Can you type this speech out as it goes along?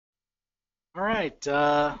All right,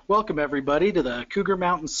 welcome everybody to the Cougar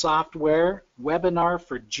Mountain Software webinar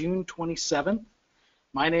for June 27th.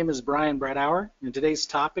 My name is Brian Bradauer, and today's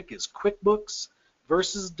topic is QuickBooks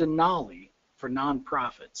versus Denali for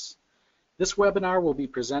nonprofits. This webinar will be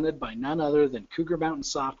presented by none other than Cougar Mountain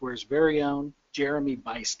Software's very own Jeremy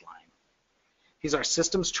Beistlein. He's our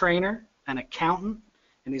systems trainer, an accountant,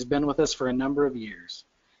 and he's been with us for a number of years.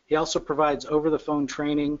 He also provides over-the-phone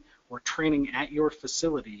training or training at your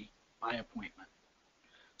facility by appointment.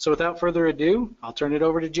 So without further ado, I'll turn it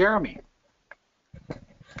over to Jeremy.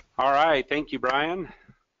 All right, thank you, Brian.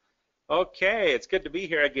 Okay, it's good to be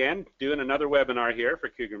here again, doing another webinar here for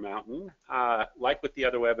Cougar Mountain. Like with the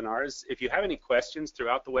other webinars, if you have any questions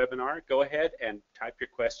throughout the webinar, go ahead and type your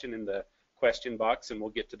question in the question box, and we'll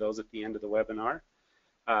get to those at the end of the webinar.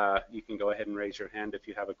 You can go ahead and raise your hand if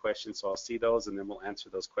you have a question, so I'll see those, and then we'll answer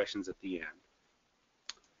those questions at the end.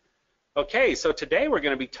 Okay, so today we're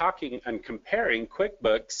going to be talking and comparing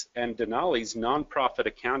QuickBooks and Denali's nonprofit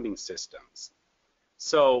accounting systems.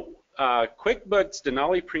 So QuickBooks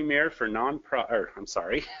Denali Premier for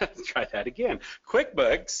try that again.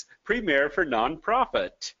 QuickBooks Premier for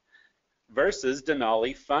nonprofit versus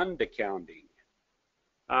Denali FUND accounting.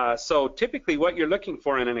 So typically what you're looking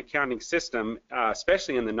for in an accounting system,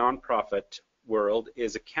 especially in the nonprofit world,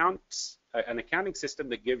 is an accounting system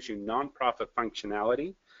that gives you nonprofit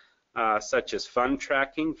functionality, such as fund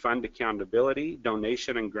tracking, fund accountability,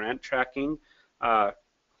 donation and grant tracking,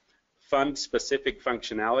 fund-specific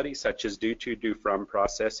functionality such as due to, due from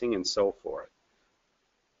processing, and so forth.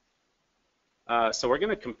 So we're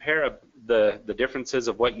going to compare the differences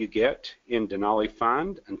of what you get in Denali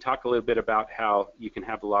FUND and talk a little bit about how you can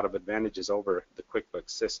have a lot of advantages over the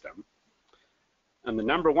QuickBooks system. And the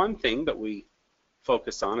number one thing that we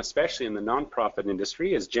focus on, especially in the nonprofit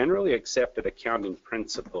industry, is generally accepted accounting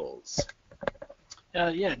principles.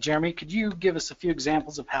 Yeah, Jeremy, could you give us a few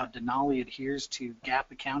examples of how Denali adheres to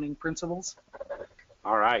GAAP accounting principles?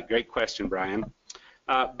 All right, great question, Brian.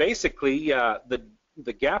 Basically,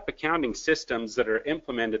 the GAAP accounting systems that are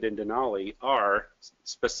implemented in Denali are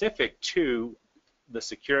specific to the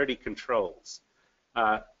security controls.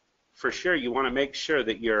 For sure, you want to make sure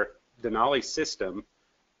that your Denali system,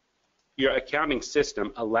 your accounting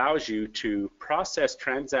system, allows you to process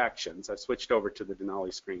transactions. I've switched over to the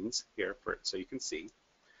Denali screens here so you can see.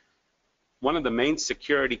 One of the main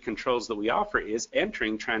security controls that we offer is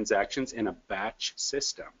entering transactions in a batch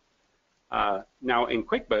system. Now in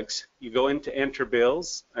QuickBooks, you go in to enter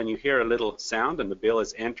bills and you hear a little sound and the bill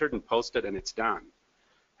is entered and posted and it's done.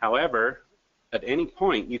 However, at any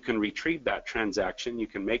point you can retrieve that transaction, you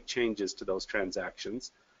can make changes to those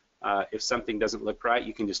transactions. If something doesn't look right,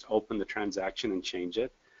 you can just open the transaction and change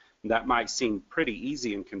it. That might seem pretty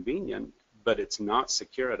easy and convenient, but it's not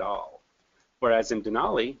secure at all. Whereas in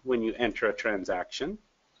Denali, when you enter a transaction,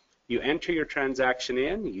 you enter your transaction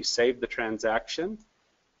in, you save the transaction,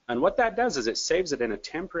 and what that does is it saves it in a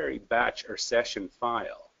temporary batch or session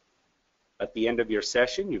file. At the end of your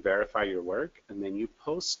session, you verify your work, and then you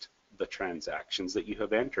post the transactions that you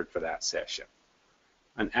have entered for that session.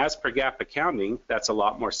 And as per GAAP accounting, that's a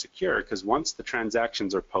lot more secure because once the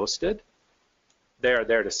transactions are posted, they are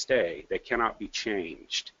there to stay. They cannot be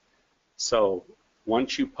changed. So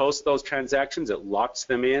once you post those transactions, it locks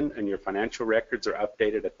them in and your financial records are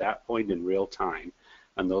updated at that point in real time.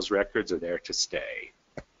 And those records are there to stay.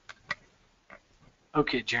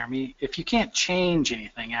 Okay, Jeremy, if you can't change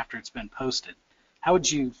anything after it's been posted, how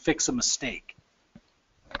would you fix a mistake?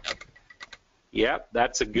 Yep,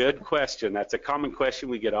 that's a good question. That's a common question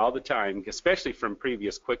we get all the time, especially from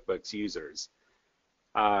previous QuickBooks users.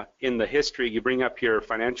 In the history, you bring up your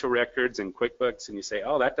financial records in QuickBooks and you say,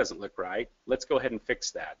 oh, that doesn't look right. Let's go ahead and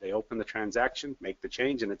fix that. They open the transaction, make the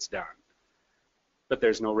change, and it's done. But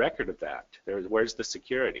there's no record of that. Where's the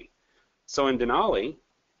security? So in Denali,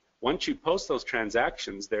 once you post those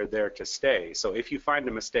transactions, they're there to stay. So if you find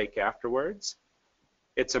a mistake afterwards,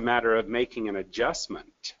 it's a matter of making an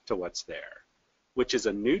adjustment to what's there, which is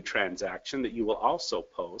a new transaction that you will also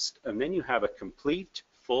post, and then you have a complete,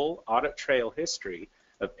 full audit trail history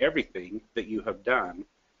of everything that you have done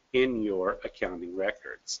in your accounting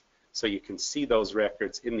records. So you can see those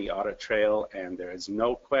records in the audit trail, and there is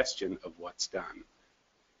no question of what's done.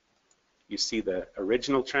 You see the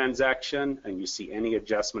original transaction, and you see any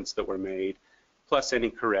adjustments that were made, plus any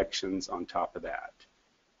corrections on top of that.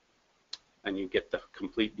 And you get the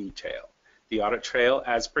complete detail. The audit trail,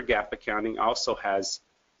 as per GAAP accounting, also has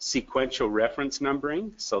sequential reference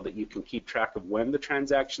numbering so that you can keep track of when the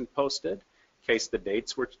transaction posted, in case the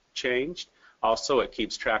dates were changed. Also, it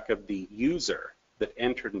keeps track of the user that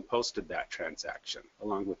entered and posted that transaction,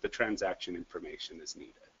 along with the transaction information as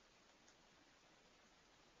needed.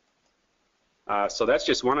 So that's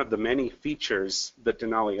just one of the many features that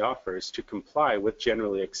Denali offers to comply with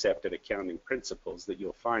generally accepted accounting principles that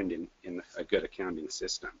you'll find in a good accounting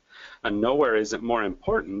system. And nowhere is it more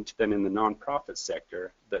important than in the nonprofit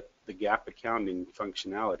sector that the GAAP accounting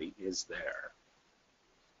functionality is there.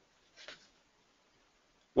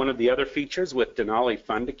 One of the other features with Denali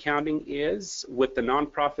Fund accounting is with the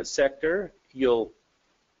nonprofit sector, you'll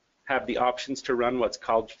have the options to run what's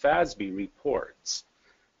called FASB reports.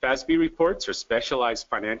 FASB reports are specialized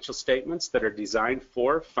financial statements that are designed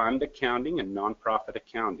for fund accounting and nonprofit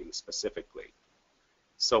accounting specifically.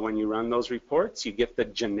 So when you run those reports, you get the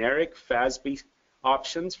generic FASB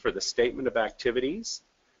options for the statement of activities.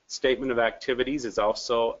 Statement of activities is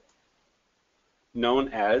also known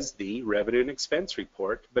as the revenue and expense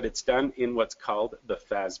report, but it's done in what's called the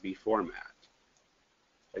FASB format,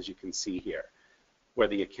 as you can see here, where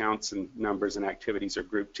the accounts and numbers and activities are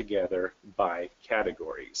grouped together by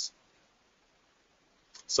categories.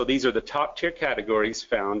 So these are the top tier categories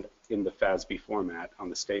found in the FASB format on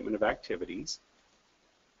the statement of activities.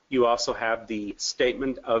 You also have the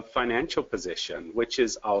statement of financial position, which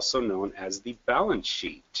is also known as the balance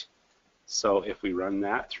sheet. So if we run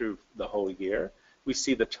that through the whole year, we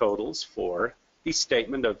see the totals for the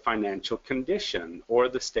statement of financial condition or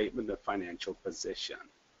the statement of financial position.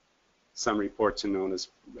 Some reports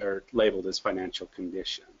are labeled as financial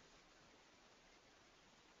condition.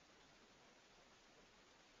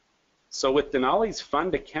 So with Denali's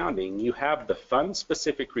fund accounting, you have the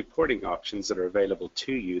fund-specific reporting options that are available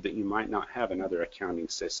to you that you might not have in other accounting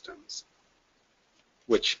systems,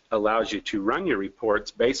 which allows you to run your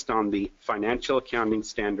reports based on the Financial Accounting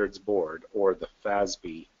Standards Board or the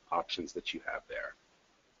FASB options that you have there.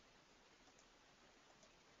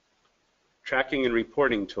 Tracking and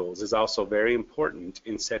reporting tools is also very important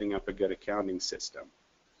in setting up a good accounting system.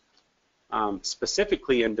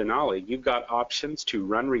 Specifically in Denali, you've got options to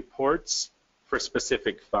run reports for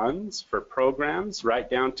specific funds, for programs, right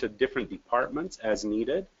down to different departments as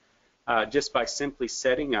needed, just by simply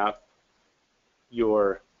setting up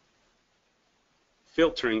your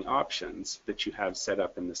filtering options that you have set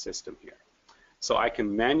up in the system here. So I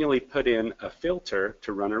can manually put in a filter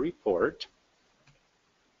to run a report,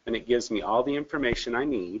 and it gives me all the information I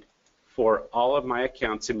need for all of my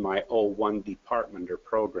accounts in my one department or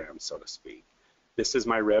program, so to speak. This is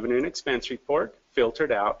my revenue and expense report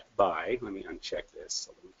filtered out by, let me uncheck this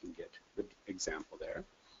so that we can get the example there,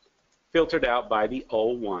 filtered out by the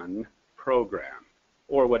 01 program,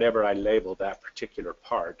 or whatever I label that particular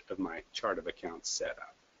part of my chart of accounts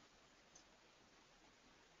setup.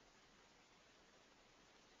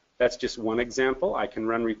 That's just one example. I can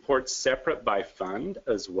run reports separate by fund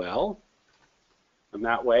as well. And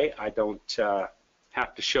that way I don't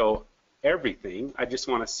have to show everything. I just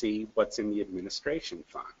want to see what's in the administration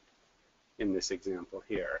fund in this example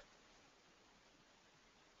here,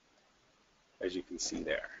 as you can see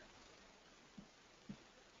there.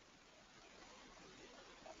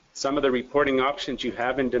 Some of the reporting options you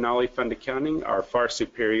have in Denali Fund Accounting are far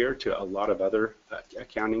superior to a lot of other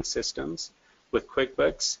accounting systems. With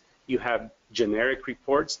QuickBooks, you have generic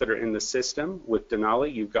reports that are in the system. With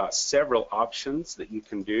Denali, you've got several options that you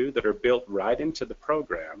can do that are built right into the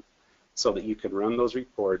program so that you can run those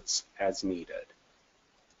reports as needed.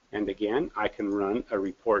 And again, I can run a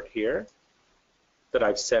report here that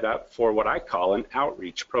I've set up for what I call an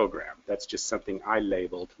outreach program. That's just something I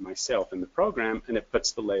labeled myself in the program, and it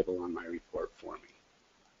puts the label on my report for me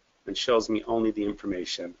and shows me only the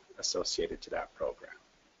information associated to that program.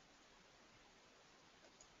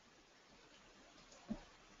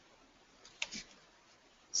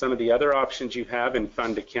 Some of the other options you have in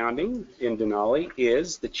fund accounting in Denali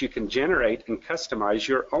is that you can generate and customize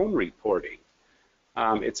your own reporting.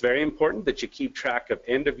 It's very important that you keep track of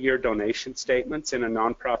end-of-year donation statements in a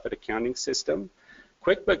nonprofit accounting system.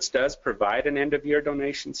 QuickBooks does provide an end-of-year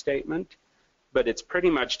donation statement, but it's pretty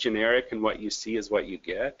much generic, and what you see is what you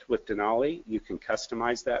get. With Denali, you can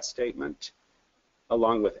customize that statement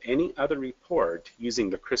along with any other report using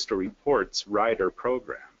the Crystal Reports Writer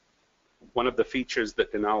program. One of the features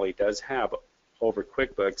that Denali does have over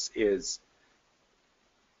QuickBooks is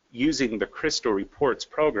using the Crystal Reports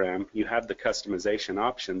program, you have the customization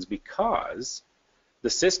options because the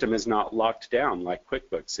system is not locked down like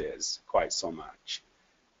QuickBooks is quite so much.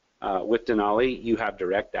 With Denali, you have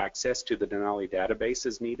direct access to the Denali database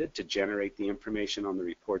as needed to generate the information on the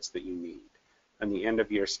reports that you need. And the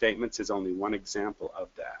end-of-year statements is only one example of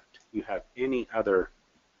that. You have any other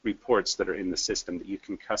reports that are in the system that you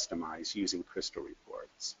can customize using Crystal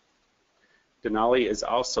Reports. Denali is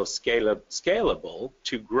also scalable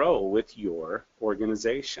to grow with your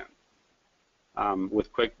organization.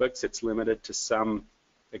 With QuickBooks, it's limited to some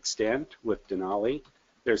extent. With Denali,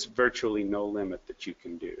 there's virtually no limit that you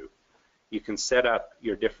can do. You can set up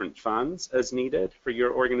your different funds as needed for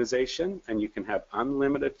your organization, and you can have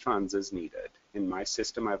unlimited funds as needed. In my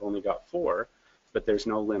system, I've only got 4, but there's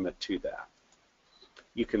no limit to that.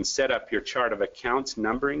 You can set up your chart of accounts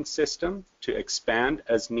numbering system to expand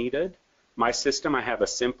as needed. My system, I have a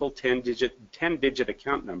simple 10-digit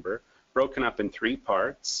account number broken up in 3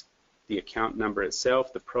 parts: the account number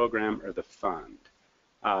itself, the program, or the fund.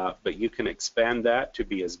 But you can expand that to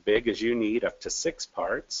be as big as you need, up to 6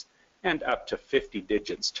 parts, and up to 50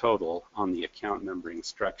 digits total on the account numbering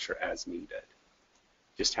structure as needed,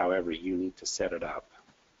 just however you need to set it up.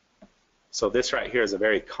 So this right here is a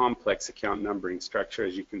very complex account numbering structure,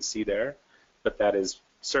 as you can see there, but that is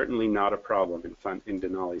certainly not a problem in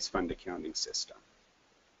Denali's fund accounting system.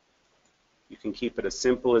 You can keep it as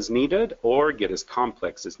simple as needed or get as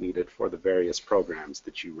complex as needed for the various programs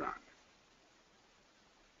that you run.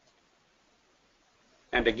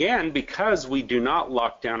 And again, because we do not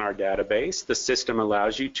lock down our database, the system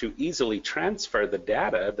allows you to easily transfer the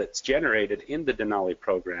data that's generated in the Denali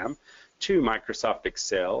program to Microsoft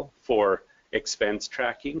Excel for expense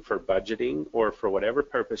tracking, for budgeting, or for whatever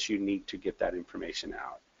purpose you need to get that information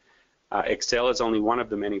out. Excel is only one of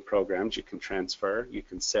the many programs you can transfer. You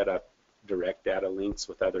can set up direct data links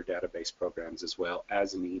with other database programs as well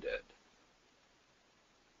as needed.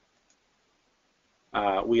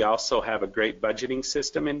 We also have a great budgeting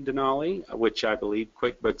system in Denali, which I believe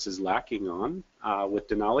QuickBooks is lacking on. With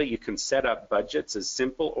Denali, you can set up budgets as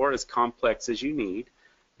simple or as complex as you need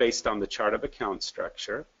based on the chart of account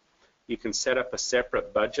structure. You can set up a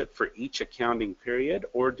separate budget for each accounting period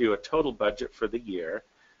or do a total budget for the year.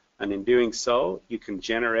 And in doing so, you can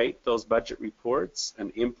generate those budget reports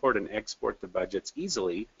and import and export the budgets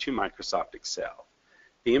easily to Microsoft Excel.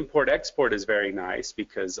 The import-export is very nice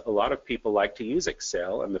because a lot of people like to use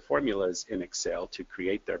Excel and the formulas in Excel to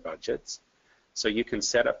create their budgets. So you can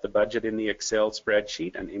set up the budget in the Excel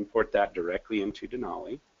spreadsheet and import that directly into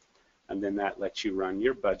Denali, and then that lets you run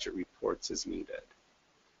your budget reports as needed.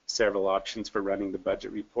 Several options for running the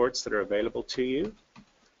budget reports that are available to you.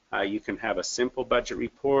 You can have a simple budget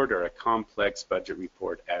report or a complex budget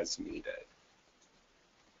report as needed.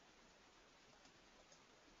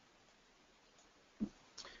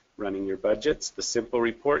 Running your budgets. The simple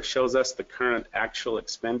report shows us the current actual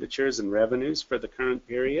expenditures and revenues for the current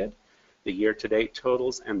period, the year-to-date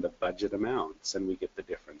totals, and the budget amounts, and we get the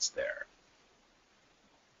difference there.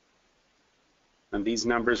 And these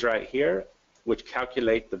numbers right here, which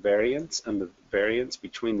calculate the variance, and the variance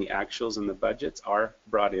between the actuals and the budgets, are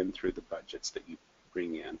brought in through the budgets that you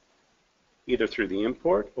bring in, either through the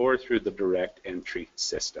import or through the direct entry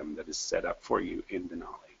system that is set up for you in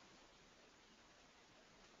Denali.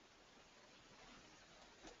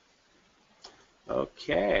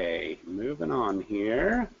 Okay, moving on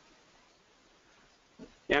here.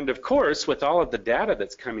 And of course, with all of the data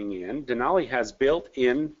that's coming in, Denali has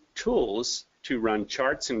built-in tools to run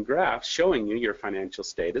charts and graphs showing you your financial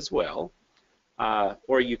state as well.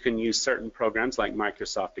 Or you can use certain programs like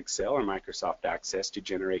Microsoft Excel or Microsoft Access to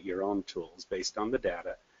generate your own tools based on the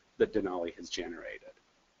data that Denali has generated.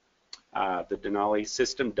 The Denali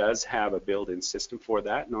system does have a built-in system for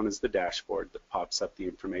that, known as the dashboard, that pops up the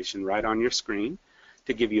information right on your screen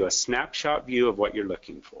to give you a snapshot view of what you're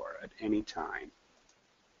looking for at any time.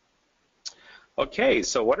 Okay,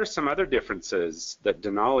 so what are some other differences that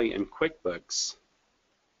Denali and QuickBooks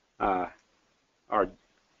are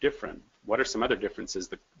different? What are some other differences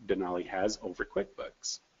that Denali has over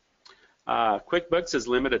QuickBooks? QuickBooks is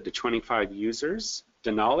limited to 25 users.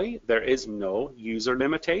 Denali, there is no user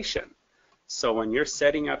limitation. So when you're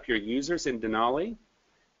setting up your users in Denali,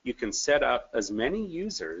 you can set up as many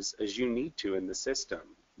users as you need to in the system.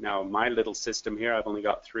 Now, my little system here, I've only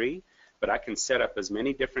got 3, but I can set up as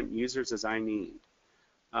many different users as I need.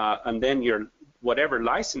 And then whatever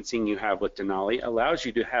licensing you have with Denali allows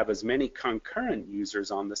you to have as many concurrent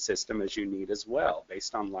users on the system as you need as well,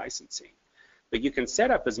 based on licensing. But you can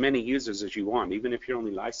set up as many users as you want, even if you're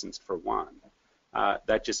only licensed for 1.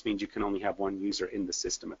 That just means you can only have 1 user in the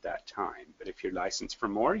system at that time. But if you're licensed for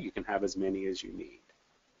more, you can have as many as you need.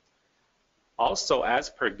 Also, as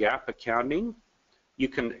per GAAP accounting, you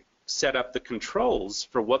can set up the controls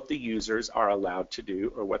for what the users are allowed to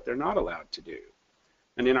do or what they're not allowed to do.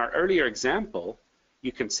 And in our earlier example,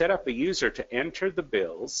 you can set up a user to enter the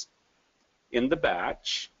bills in the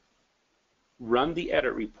batch, run the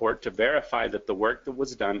edit report to verify that the work that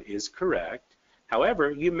was done is correct.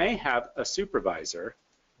 However, you may have a supervisor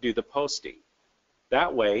do the posting.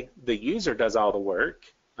 That way, the user does all the work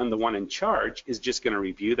and the one in charge is just going to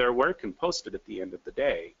review their work and post it at the end of the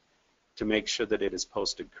day to make sure that it is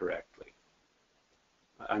posted correctly.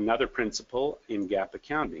 Another principle in GAAP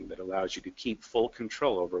accounting that allows you to keep full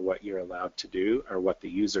control over what you're allowed to do or what the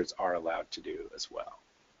users are allowed to do as well.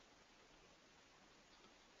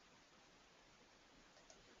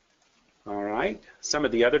 All right, some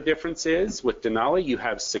of the other differences with Denali, you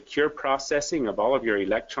have secure processing of all of your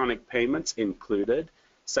electronic payments included,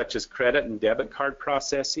 such as credit and debit card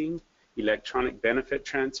processing, electronic benefit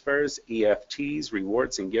transfers, EFTs,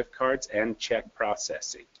 rewards and gift cards, and check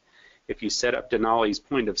processing. If you set up Denali's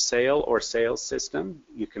point of sale or sales system,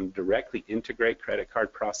 you can directly integrate credit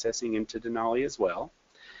card processing into Denali as well.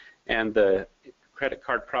 And the credit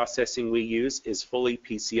card processing we use is fully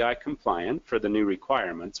PCI compliant for the new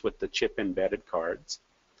requirements with the chip embedded cards.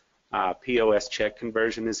 POS check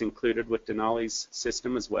conversion is included with Denali's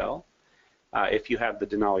system as well. If you have the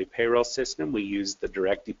Denali payroll system, we use the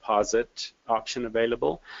direct deposit option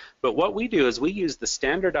available. But what we do is we use the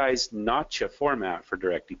standardized notcha format for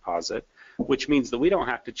direct deposit, which means that we don't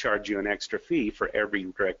have to charge you an extra fee for every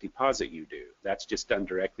direct deposit you do. That's just done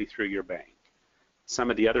directly through your bank.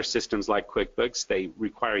 Some of the other systems like QuickBooks, they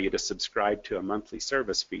require you to subscribe to a monthly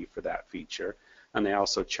service fee for that feature, and they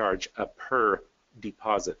also charge a per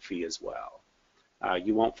deposit fee as well.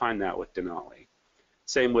 You won't find that with Denali.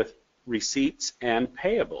 Same with receipts and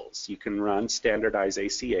payables. You can run standardized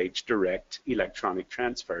ACH direct electronic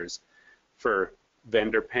transfers for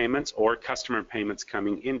vendor payments or customer payments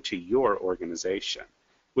coming into your organization,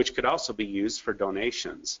 which could also be used for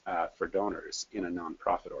donations for donors in a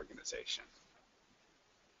nonprofit organization.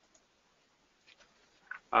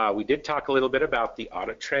 We did talk a little bit about the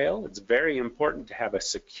audit trail. It's very important to have a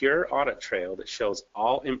secure audit trail that shows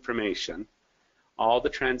all information, all the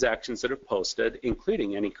transactions that are posted,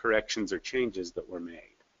 including any corrections or changes that were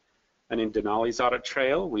made. And in Denali's audit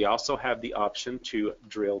trail, we also have the option to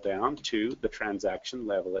drill down to the transaction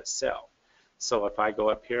level itself. So if I go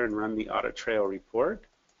up here and run the audit trail report,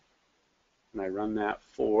 and I run that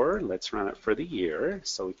for, let's run it for the year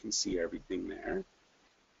so we can see everything there.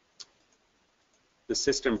 The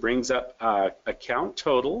system brings up account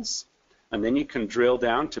totals, and then you can drill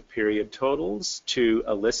down to period totals, to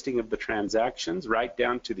a listing of the transactions, right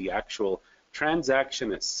down to the actual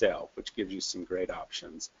transaction itself, which gives you some great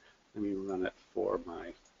options. Let me run it for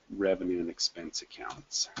my revenue and expense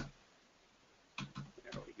accounts.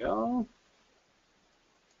 There we go.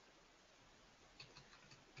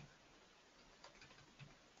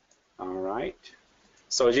 All right.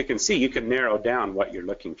 So as you can see, you can narrow down what you're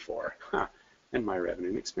looking for. And my revenue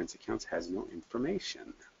and expense accounts has no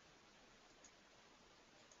information.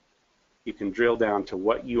 You can drill down to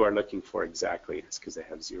what you are looking for exactly. It's because they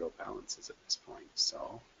have zero balances at this point,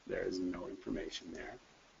 so there is no information there.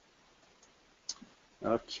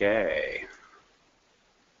 Okay.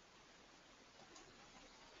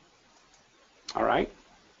 All right.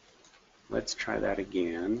 Let's try that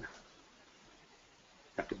again.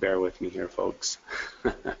 Have to bear with me here, folks.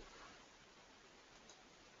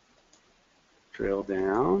 Drill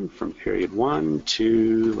down from period 1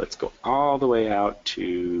 to, let's go all the way out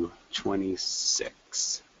to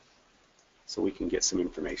 26, so we can get some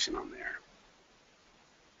information on there.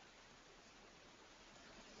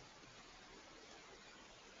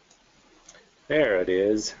 There it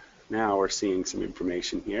is. Now we're seeing some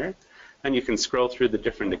information here, and you can scroll through the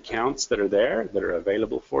different accounts that are there that are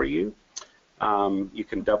available for you. You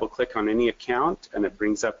can double click on any account and it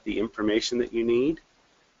brings up the information that you need.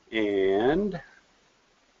 And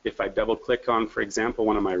if I double click on, for example,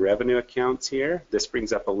 one of my revenue accounts here, this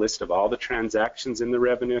brings up a list of all the transactions in the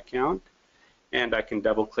revenue account. And I can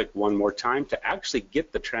double click one more time to actually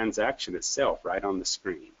get the transaction itself right on the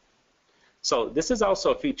screen. So this is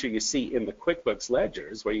also a feature you see in the QuickBooks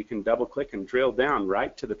ledgers, where you can double click and drill down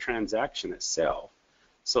right to the transaction itself.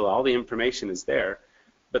 So all the information is there.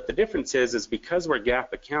 But the difference is because we're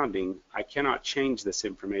GAAP accounting, I cannot change this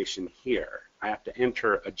information here. I have to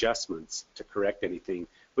enter adjustments to correct anything,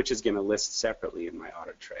 which is going to list separately in my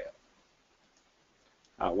audit trail.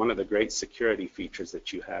 One of the great security features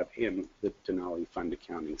that you have in the Denali Fund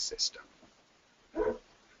accounting system.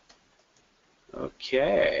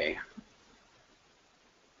 Okay.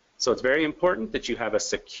 So it's very important that you have a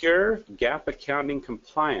secure GAAP accounting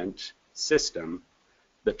compliant system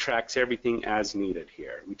that tracks everything as needed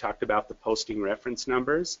here. We talked about the posting reference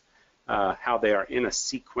numbers, how they are in a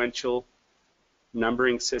sequential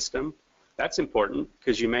numbering system. That's important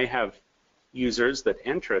because you may have users that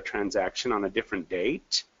enter a transaction on a different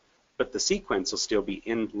date, but the sequence will still be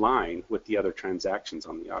in line with the other transactions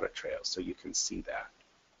on the audit trail, so you can see that.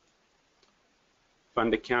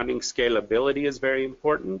 Fund accounting scalability is very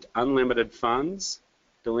important. Unlimited funds,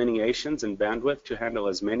 delineations, and bandwidth to handle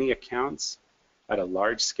as many accounts at a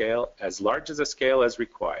large scale, as large as a scale as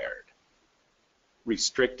required.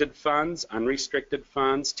 Restricted funds, unrestricted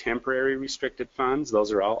funds, temporary restricted funds,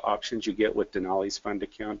 those are all options you get with Denali's fund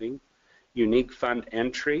accounting. Unique fund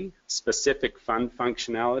entry, specific fund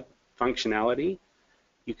functionality.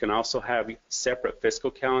 You can also have separate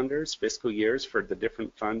fiscal calendars, fiscal years for the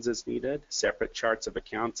different funds as needed, separate charts of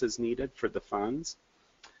accounts as needed for the funds,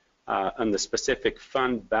 and the specific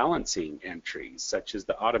fund balancing entries, such as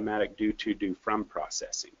the automatic due-to-due-from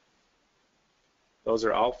processing. Those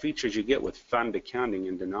are all features you get with fund accounting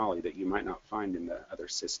in Denali that you might not find in the other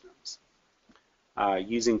systems.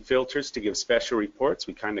 Using filters to give special reports,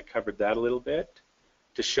 we kind of covered that a little bit,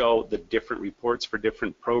 to show the different reports for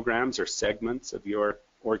different programs or segments of your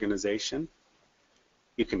organization.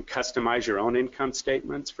 You can customize your own income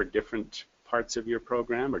statements for different parts of your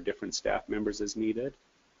program or different staff members as needed.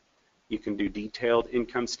 You can do detailed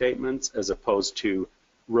income statements as opposed to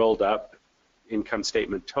rolled up income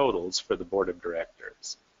statement totals for the board of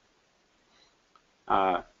directors.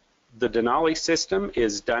 The Denali system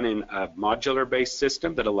is done in a modular-based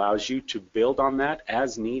system that allows you to build on that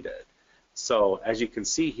as needed. So as you can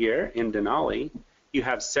see here in Denali, you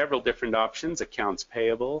have several different options: accounts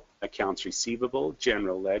payable, accounts receivable,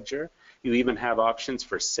 general ledger. You even have options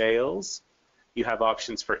for sales. You have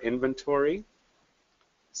options for inventory.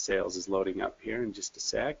 Sales is loading up here in just a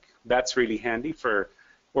sec. That's really handy for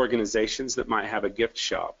organizations that might have a gift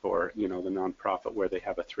shop, or the nonprofit where they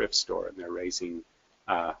have a thrift store and they're raising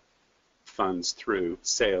funds through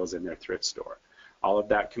sales in their thrift store. All of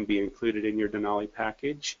that can be included in your Denali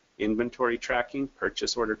package: inventory tracking,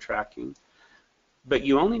 purchase order tracking. But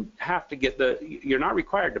you only have to get you're not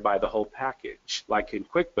required to buy the whole package. Like in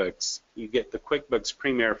QuickBooks, you get the QuickBooks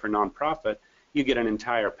Premier for nonprofit, you get an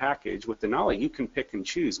entire package. With Denali, you can pick and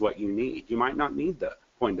choose what you need. You might not need the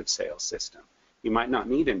point of sale system. You might not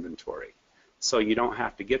need inventory. So you don't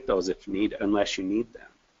have to get those unless you need them.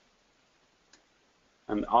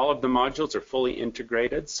 And all of the modules are fully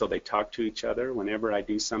integrated, so they talk to each other. Whenever I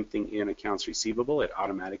do something in accounts receivable, it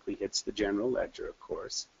automatically hits the general ledger, of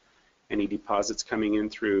course. Any deposits coming in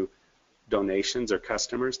through donations or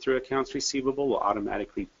customers through accounts receivable will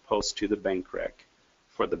automatically post to the bank rec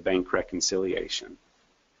for the bank reconciliation.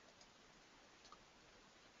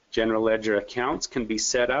 General ledger accounts can be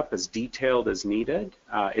set up as detailed as needed.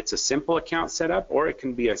 It's a simple account setup, or it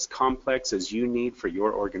can be as complex as you need for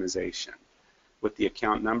your organization, with the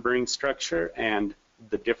account numbering structure and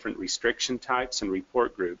the different restriction types and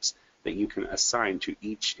report groups that you can assign to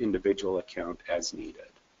each individual account as needed.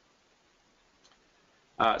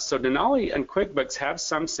 So Denali and QuickBooks have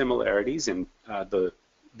some similarities in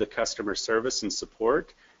the customer service and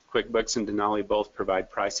support. QuickBooks and Denali both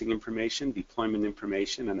provide pricing information, deployment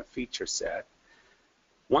information, and a feature set.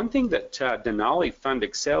 One thing that Denali Fund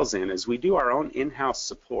excels in is we do our own in-house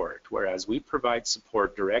support, whereas we provide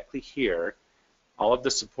support directly here. All of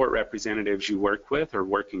the support representatives you work with are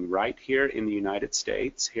working right here in the United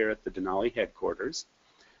States, here at the Denali headquarters.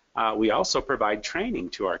 We also provide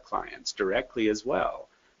training to our clients directly as well.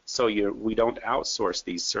 So we don't outsource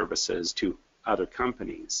these services to other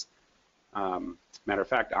companies. Matter of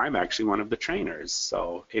fact, I'm actually one of the trainers.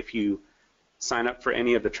 So if you sign up for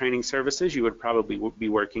any of the training services, you would probably be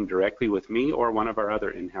working directly with me or one of our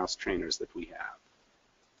other in-house trainers that we have.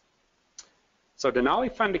 So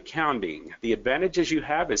Denali Fund Accounting, the advantages you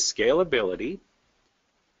have is scalability,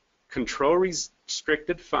 control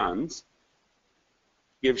restricted funds,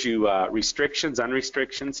 gives you restrictions,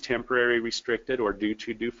 unrestrictions, temporary restricted, or due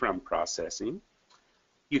to, due from processing.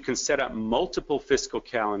 You can set up multiple fiscal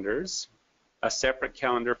calendars. A separate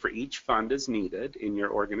calendar for each fund is needed in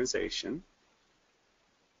your organization.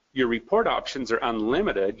 Your report options are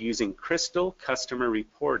unlimited using Crystal Customer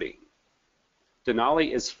Reporting.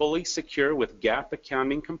 Denali is fully secure with GAAP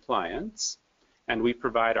accounting compliance, and we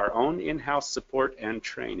provide our own in-house support and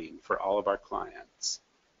training for all of our clients.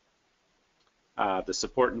 The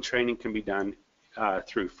support and training can be done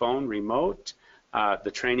through phone, remote.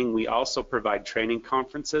 The training, we also provide training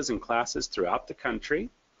conferences and classes throughout the country,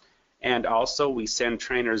 and also we send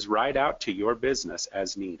trainers right out to your business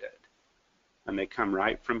as needed. And they come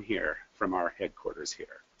right from here, from our headquarters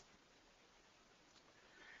here.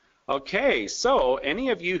 Okay, so any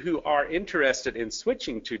of you who are interested in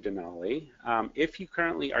switching to Denali, if you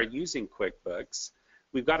currently are using QuickBooks,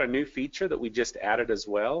 we've got a new feature that we just added as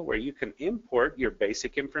well, where you can import your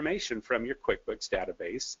basic information from your QuickBooks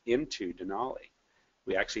database into Denali.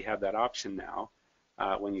 We actually have that option now.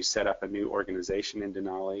 when you set up a new organization in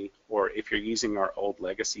Denali, or if you're using our old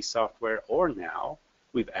legacy software, or now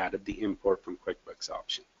we've added the import from QuickBooks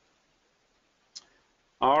option.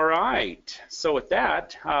 All right, so with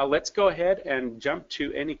that, let's go ahead and jump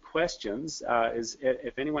to any questions.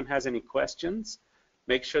 If anyone has any questions,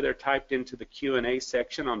 make sure they're typed into the Q&A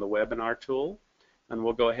section on the webinar tool, and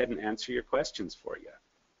we'll go ahead and answer your questions for you.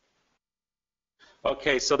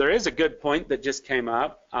 Okay, so there is a good point that just came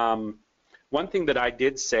up. One thing that I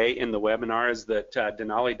did say in the webinar is that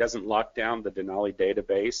Denali doesn't lock down the Denali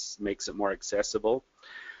database, makes it more accessible.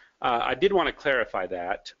 I did want to clarify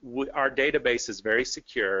that. Our database is very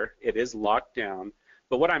secure. It is locked down.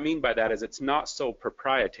 But what I mean by that is it's not so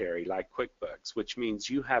proprietary like QuickBooks, which means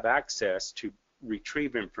you have access to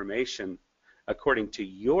retrieve information according to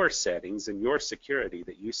your settings and your security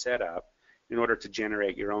that you set up in order to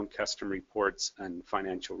generate your own custom reports and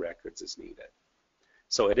financial records as needed.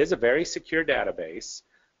 So it is a very secure database,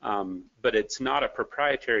 but it's not a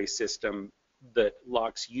proprietary system that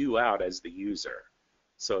locks you out as the user.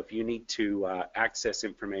 So if you need to access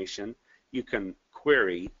information, you can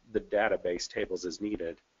query the database tables as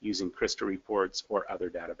needed using Crystal Reports or other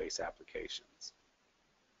database applications.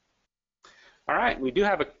 All right, we do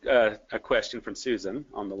have a question from Susan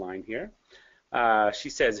on the line here. She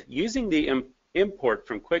says, using the import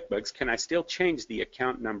from QuickBooks, can I still change the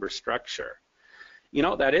account number structure? You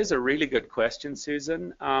know, that is a really good question,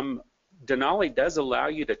 Susan. Denali does allow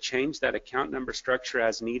you to change that account number structure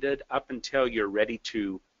as needed up until you're ready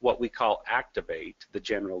to what we call activate the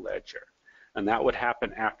general ledger. And that would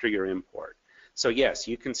happen after your import. So yes,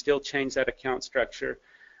 you can still change that account structure.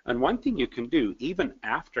 And one thing you can do, even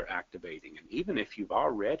after activating, and even if you've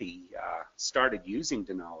already started using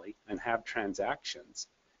Denali and have transactions,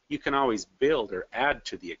 you can always build or add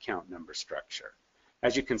to the account number structure.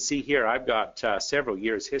 As you can see here, I've got several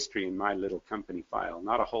years history in my little company file.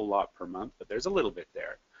 Not a whole lot per month, but there's a little bit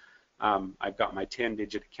there. I've got my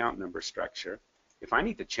 10-digit account number structure. If I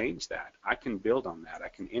need to change that, I can build on that. I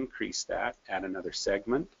can increase that, add another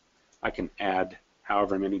segment. I can add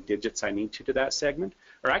however many digits I need to that segment,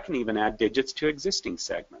 or I can even add digits to existing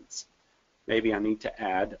segments. Maybe I need to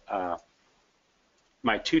add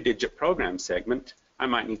my 2-digit program segment. I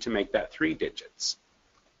might need to make that 3 digits.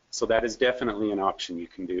 So that is definitely an option you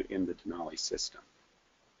can do in the Denali system.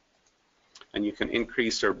 And you can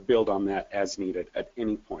increase or build on that as needed at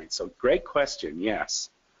any point. So great question, yes.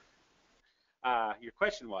 Your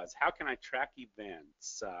question was, how can I track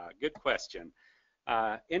events? Good question.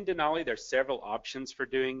 In Denali, there's several options for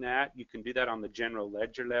doing that. You can do that on the general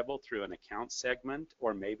ledger level through an account segment,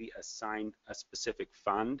 or maybe assign a specific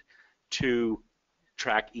fund to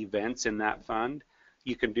track events in that fund.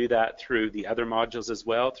 You can do that through the other modules as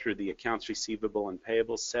well, through the accounts receivable and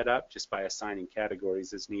payables setup, just by assigning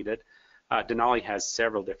categories as needed. Denali has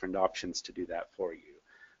several different options to do that for you.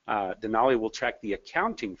 Denali will track the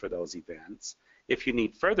accounting for those events. If you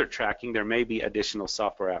need further tracking, there may be additional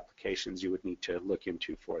software applications you would need to look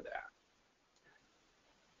into for that.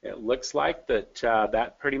 It looks like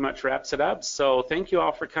that pretty much wraps it up. So thank you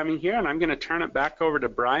all for coming here, and I'm going to turn it back over to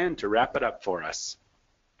Brian to wrap it up for us.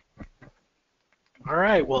 All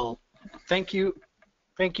right, well, thank you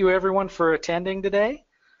everyone for attending today.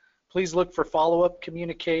 Please look for follow-up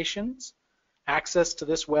communications. Access to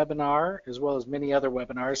this webinar, as well as many other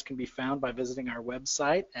webinars, can be found by visiting our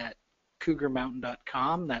website at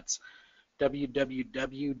cougarmountain.com. That's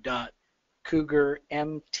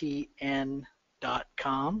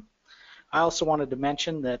www.cougarmtn.com. I also wanted to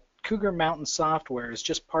mention that Cougar Mountain Software has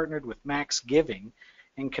just partnered with Max Giving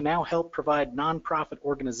and can now help provide nonprofit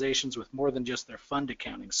organizations with more than just their fund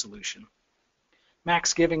accounting solution.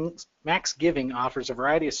 Max Giving offers a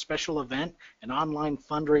variety of special event and online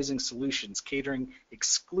fundraising solutions catering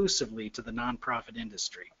exclusively to the nonprofit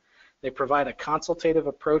industry. They provide a consultative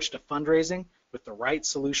approach to fundraising with the right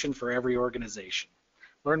solution for every organization.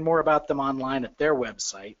 Learn more about them online at their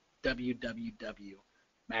website,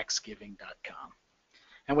 www.maxgiving.com.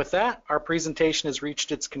 And with that, our presentation has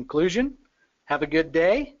reached its conclusion. Have a good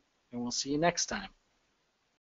day, and we'll see you next time.